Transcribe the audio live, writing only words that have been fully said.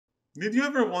Did you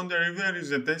ever wonder if there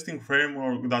is a testing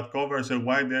framework that covers a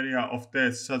wide area of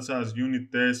tests such as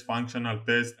unit tests, functional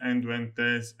tests, end-to-end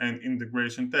tests, and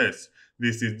integration tests?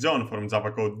 This is John from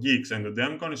Java Code Geeks, and today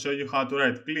I'm going to show you how to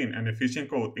write clean and efficient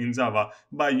code in Java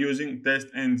by using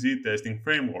TestNG testing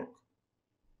framework.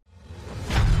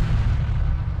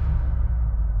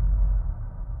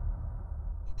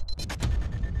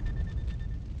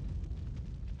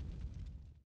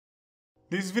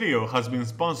 This video has been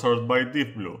sponsored by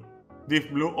DiffBlue.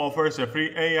 DiffBlue offers a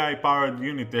free AI-powered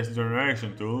unit test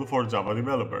generation tool for Java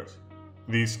developers.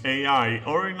 This AI,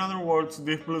 or in other words,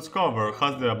 DiffBlue's cover,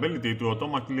 has the ability to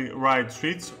automatically write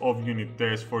suites of unit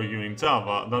tests for you in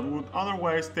Java that would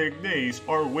otherwise take days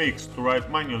or weeks to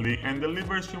write manually, and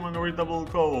delivers human-readable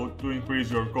code to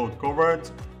increase your code coverage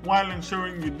while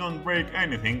ensuring you don't break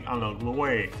anything along the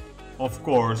way. Of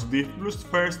course, DiffBlue's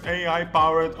first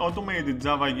AI-powered automated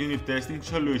Java unit testing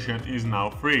solution is now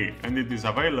free, and it is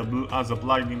available as a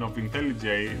plugin of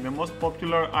IntelliJ, the most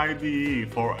popular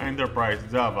IDE for enterprise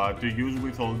Java to use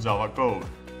with all Java code.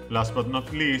 Last but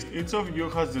not least, each of you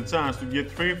has the chance to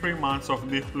get 3 free months of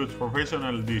DiffBlue's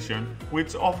Professional Edition,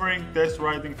 which offering test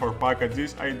writing for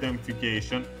packages,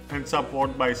 identification, and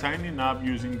support by signing up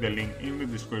using the link in the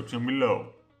description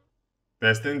below.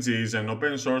 TestNG is an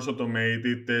open-source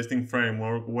automated testing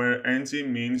framework where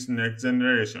NG means next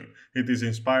generation. It is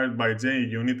inspired by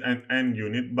JUnit and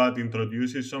NUnit but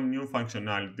introduces some new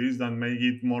functionalities that make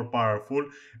it more powerful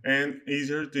and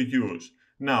easier to use.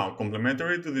 Now,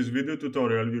 complementary to this video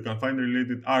tutorial, you can find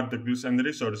related articles and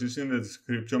resources in the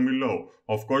description below.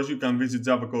 Of course, you can visit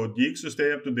Java Code Geeks to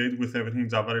stay up to date with everything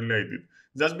Java related.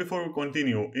 Just before we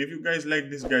continue, if you guys like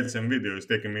these guides and videos,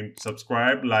 take a minute to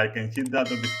subscribe, like, and hit that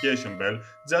notification bell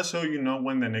just so you know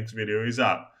when the next video is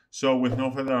up. So with no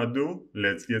further ado,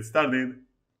 let's get started.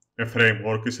 A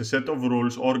framework is a set of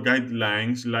rules or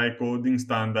guidelines like coding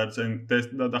standards and test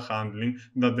data handling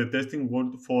that the testing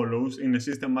world follows in a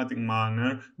systematic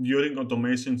manner during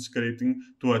automation scripting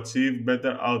to achieve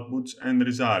better outputs and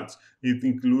results. It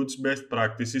includes best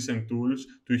practices and tools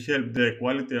to help the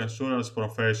quality assurance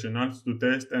professionals to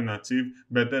test and achieve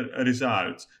better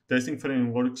results. Testing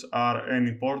frameworks are an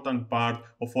important part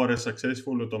for a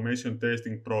successful automation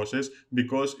testing process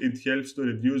because it helps to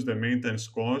reduce the maintenance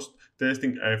cost,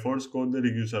 testing efforts, code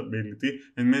reusability,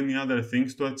 and many other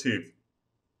things to achieve.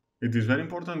 It is very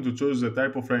important to choose the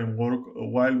type of framework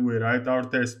while we write our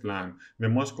test plan. The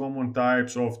most common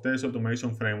types of test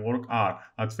automation framework are: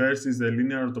 at first is the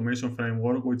linear automation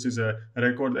framework, which is a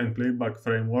record and playback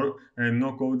framework and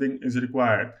no coding is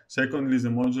required. Secondly is the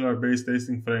modular based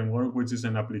testing framework, which is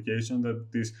an application that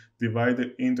is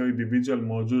divided into individual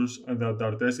modules that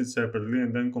are tested separately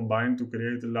and then combined to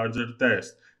create a larger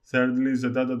test. Thirdly is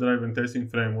the data-driven testing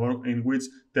framework, in which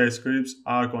test scripts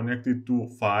are connected to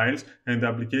files and the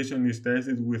application is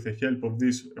tested with the help of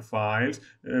these files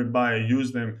by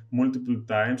use them multiple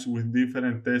times with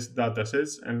different test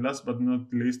datasets. And last but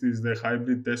not least is the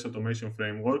hybrid test automation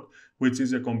framework, which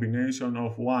is a combination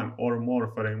of one or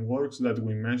more frameworks that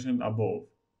we mentioned above.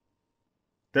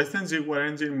 TestNG, where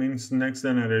engine means next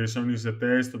generation, is a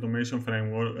test automation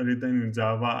framework written in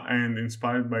Java and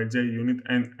inspired by JUnit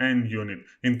and NUnit.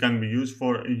 It can be used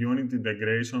for unit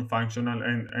integration, functional,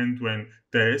 and end-to-end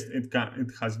test. It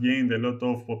has gained a lot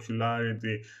of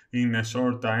popularity in a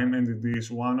short time, and it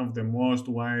is one of the most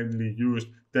widely used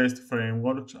test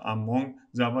frameworks among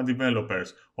Java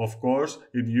developers. Of course,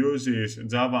 it uses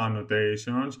Java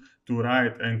annotations to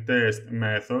write and test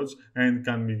methods and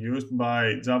can be used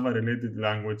by Java-related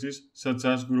languages such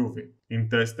as Groovy. In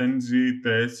TestNG,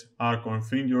 tests are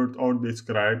configured or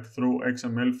described through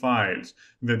XML files.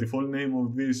 The default name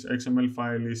of this XML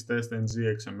file is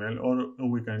TestNG XML, or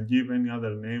we can give any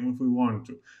other name if we want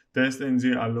to.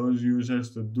 TestNG allows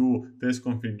users to do test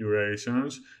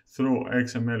configurations through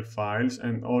XML files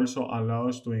and also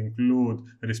allows to include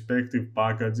respective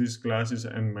packages, classes,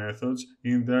 and methods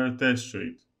in their test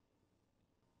suite.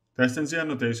 TestNG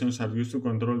annotations are used to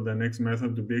control the next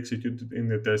method to be executed in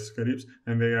the test scripts,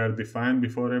 and they are defined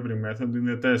before every method in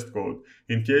the test code.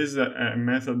 In case a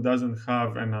method doesn't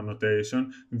have an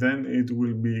annotation, then it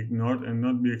will be ignored and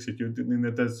not be executed in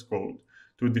the test code.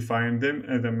 To define them,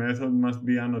 the method must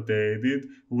be annotated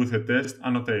with a test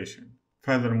annotation.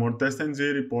 Furthermore,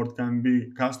 TestNG report can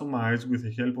be customized with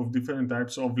the help of different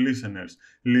types of listeners.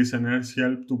 Listeners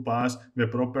help to pass the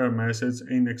proper message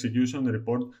in execution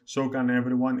report so can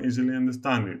everyone easily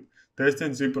understand it.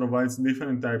 TestNG provides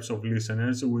different types of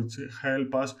listeners which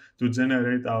help us to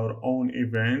generate our own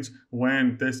events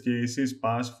when test cases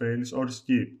pass, fails, or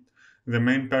skip. The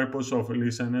main purpose of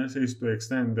listeners is to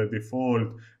extend the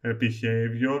default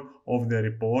behavior of the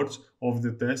reports of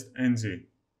the TestNG.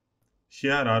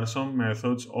 Here are some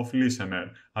methods of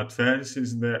listener. At first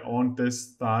is the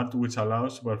onTestStart, which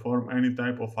allows to perform any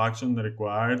type of action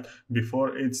required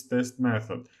before each test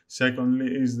method. Secondly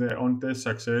is the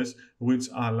onTestSuccess, which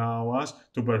allows us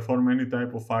to perform any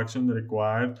type of action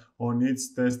required on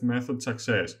each test method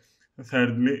success.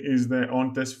 Thirdly is the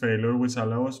onTestFailure, which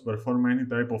allows us to perform any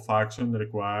type of action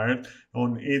required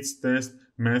on each test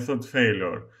method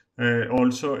failure.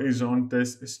 Also is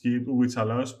onTestSkip, which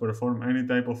allows to perform any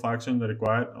type of action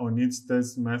required on each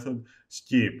test method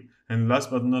skip. And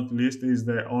last but not least is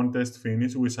the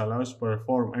onTestFinish, which allows to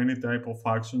perform any type of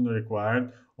action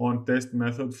required on test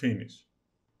method finish.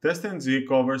 TestNG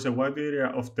covers a wide area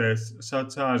of tests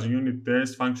such as unit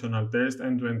tests, functional tests,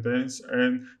 end-to-end tests,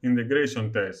 and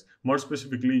integration tests. More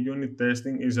specifically, unit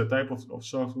testing is a type of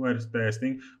software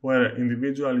testing where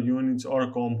individual units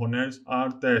or components are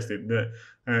tested. The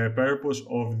purpose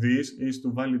of this is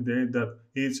to validate that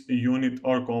each unit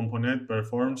or component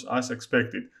performs as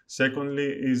expected. Secondly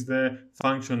is the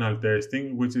functional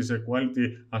testing, which is a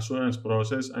quality assurance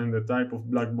process and a type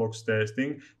of black box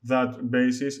testing that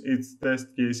bases its test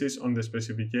cases on the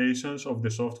specifications of the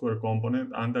software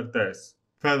component under tests.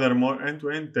 Furthermore,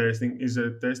 end-to-end testing is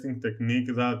a testing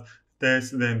technique that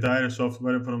tests the entire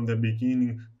software from the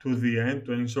beginning to the end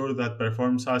to ensure that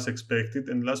performs as expected.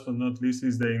 And last but not least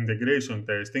is the integration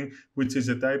testing, which is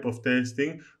a type of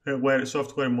testing where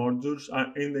software modules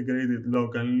are integrated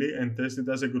locally and tested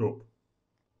as a group.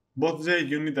 Both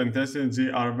JUnit and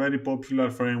TestNG are very popular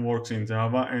frameworks in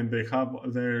Java and they have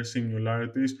their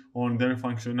similarities on their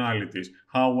functionalities.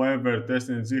 However,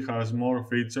 TestNG has more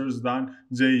features than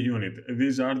JUnit.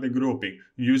 These are the grouping.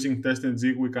 Using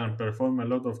TestNG, we can perform a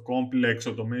lot of complex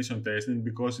automation testing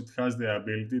because it has the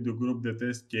ability to group the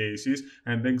test cases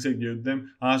and execute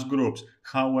them as groups.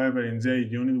 However, in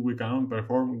JUnit, we cannot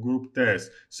perform group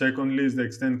tests. Secondly is the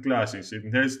extend classes. In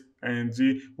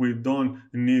TestNG, we don't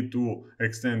need to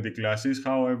extend the classes.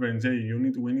 However, in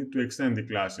JUnit, we need to extend the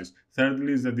classes.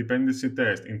 Thirdly is the dependency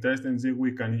test. In TestNG,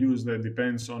 we can use the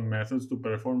depends on methods to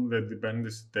perform the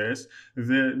dependency test.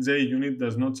 The JUnit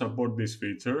does not support this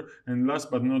feature. And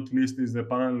last but not least is the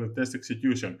parallel test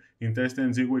execution. In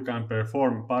TestNG, we can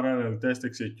perform parallel test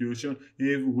execution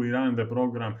if we run the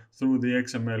program through the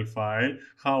XML file.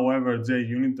 However,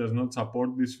 JUnit does not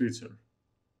support this feature.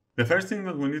 The first thing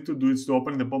that we need to do is to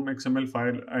open the POM XML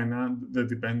file and add the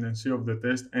dependency of the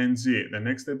TestNG. The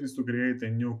next step is to create a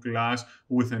new class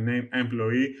with a name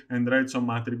employee and write some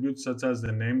attributes such as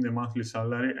the name, the monthly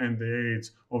salary, and the age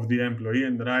of the employee,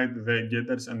 and write the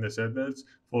getters and the setters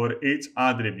for each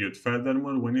attribute.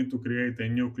 Furthermore, we need to create a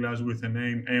new class with a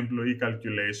name employee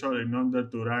calculator in order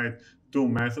to write two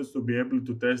methods to be able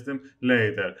to test them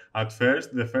later. At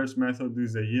first, the first method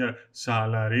is the year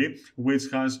salary, which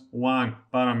has one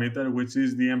parameter, which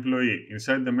is the employee.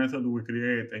 Inside the method, we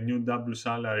create a new double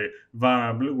salary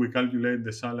variable. We calculate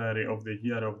the salary of the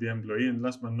year of the employee, and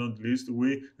last but not least,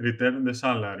 we return the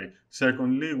salary.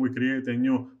 Secondly, we create a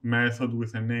new method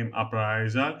with a name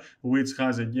appraisal, which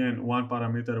has again one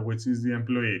parameter, which is the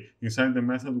employee. Inside the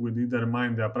method, we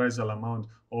determine the appraisal amount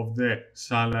of the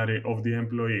salary of the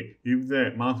employee. If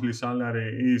the monthly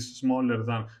salary is smaller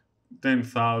than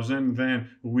 10,000, then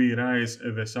we raise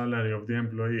the salary of the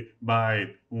employee by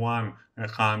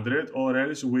 100, or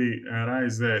else we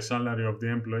raise the salary of the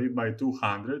employee by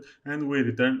 200 and we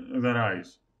return the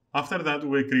rise. After that,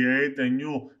 we create a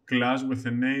new class with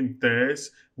the name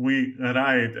test. We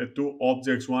write two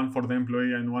objects, one for the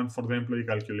employee and one for the employee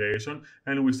calculation,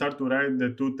 and we start to write the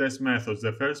two test methods.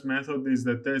 The first method is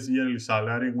the test yearly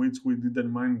salary, in which we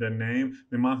determine the name,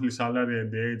 the monthly salary,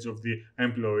 and the age of the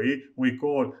employee. We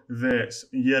call the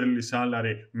yearly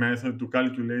salary method to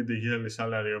calculate the yearly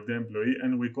salary of the employee,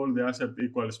 and we call the assert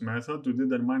equals method to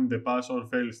determine the pass or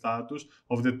fail status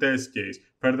of the test case.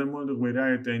 Furthermore, we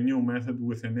write a new method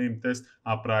with the name test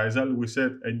appraisal. We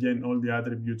set again all the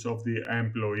attributes of the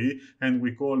employee, and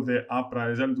we call the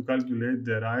appraisal to calculate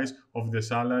the rise of the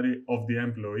salary of the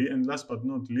employee. And last but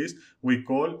not least, we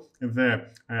call the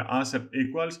assert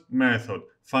equals method.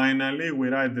 Finally, we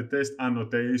write the test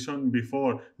annotation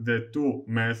before the two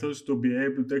methods to be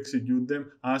able to execute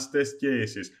them as test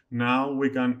cases. Now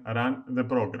we can run the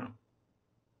program.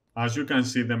 As you can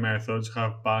see, the methods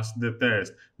have passed the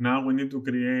test. Now we need to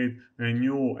create a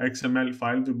new XML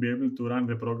file to be able to run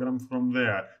the program from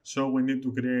there. So we need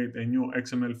to create a new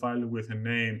XML file with a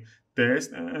name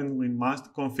test and we must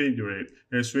configure it.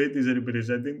 A suite is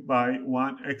represented by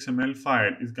one XML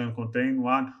file. It can contain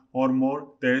one or more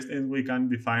tests and we can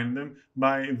define them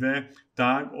by the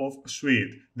tag of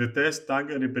suite. The test tag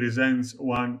represents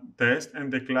one test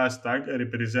and the class tag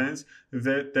represents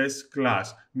the test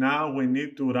class. Now we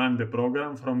need to run the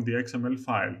program from the XML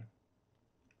file.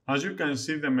 As you can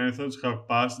see, the methods have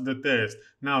passed the test.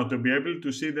 Now, to be able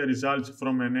to see the results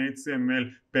from an HTML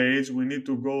page, we need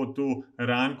to go to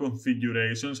Run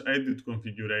Configurations, Edit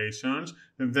Configurations,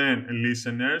 then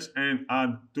Listeners, and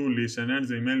add two listeners,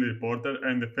 the email reporter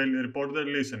and the fail reporter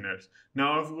listeners.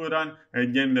 Now, if we run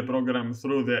again the program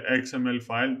through the XML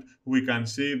file, we can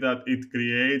see that it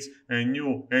creates a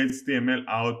new HTML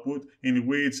output in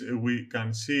which we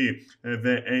can see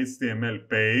the HTML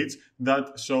page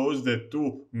that shows the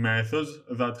two methods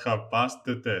that have passed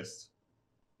the tests.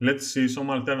 Let's see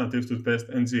some alternatives to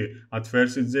TestNG. At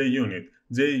first, it's JUnit.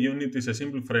 JUnit is a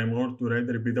simple framework to write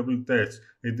repeatable tests.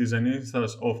 It is an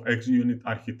instance of XUnit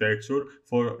architecture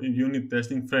for unit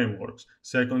testing frameworks.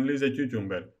 Secondly, the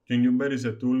Cucumber. Cucumber is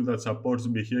a tool that supports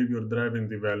behavior-driven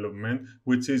development,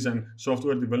 which is a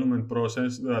software development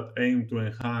process that aims to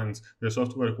enhance the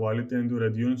software quality and to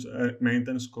reduce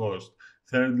maintenance cost.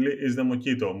 Thirdly is the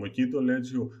Mockito. Mockito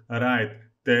lets you write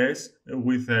tests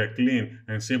with a clean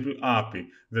and simple API.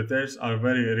 The tests are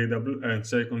very readable and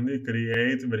secondly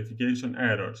create verification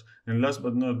errors. And last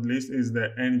but not least is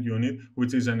the NUnit,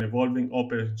 which is an evolving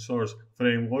open source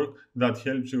framework that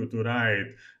helps you to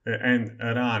write and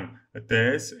run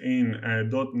tests in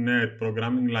 .NET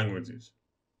programming languages.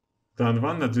 The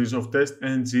advantages of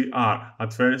TestNG are,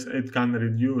 at first, it can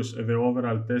reduce the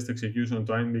overall test execution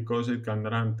time because it can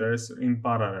run tests in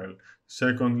parallel.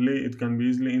 Secondly, it can be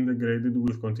easily integrated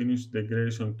with continuous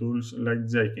integration tools like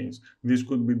Jenkins. This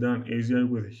could be done easier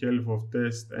with the help of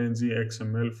TestNG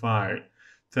XML file.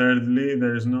 Thirdly,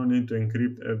 there is no need to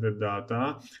encrypt the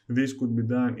data. This could be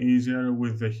done easier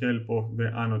with the help of the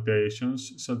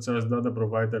annotations, such as data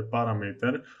provider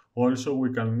parameter. Also,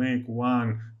 we can make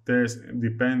one test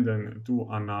dependent to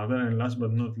another, and last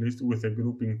but not least, with a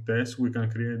grouping test, we can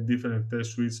create different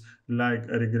test suites like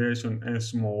regression and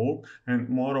smoke, and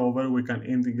moreover, we can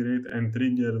integrate and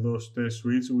trigger those test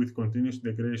suites with continuous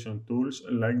integration tools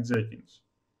like Jenkins.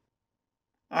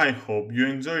 I hope you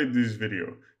enjoyed this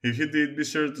video. If you did, be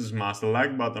sure to smash the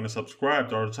like button and subscribe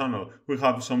to our channel. We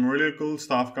have some really cool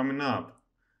stuff coming up.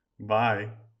 Bye!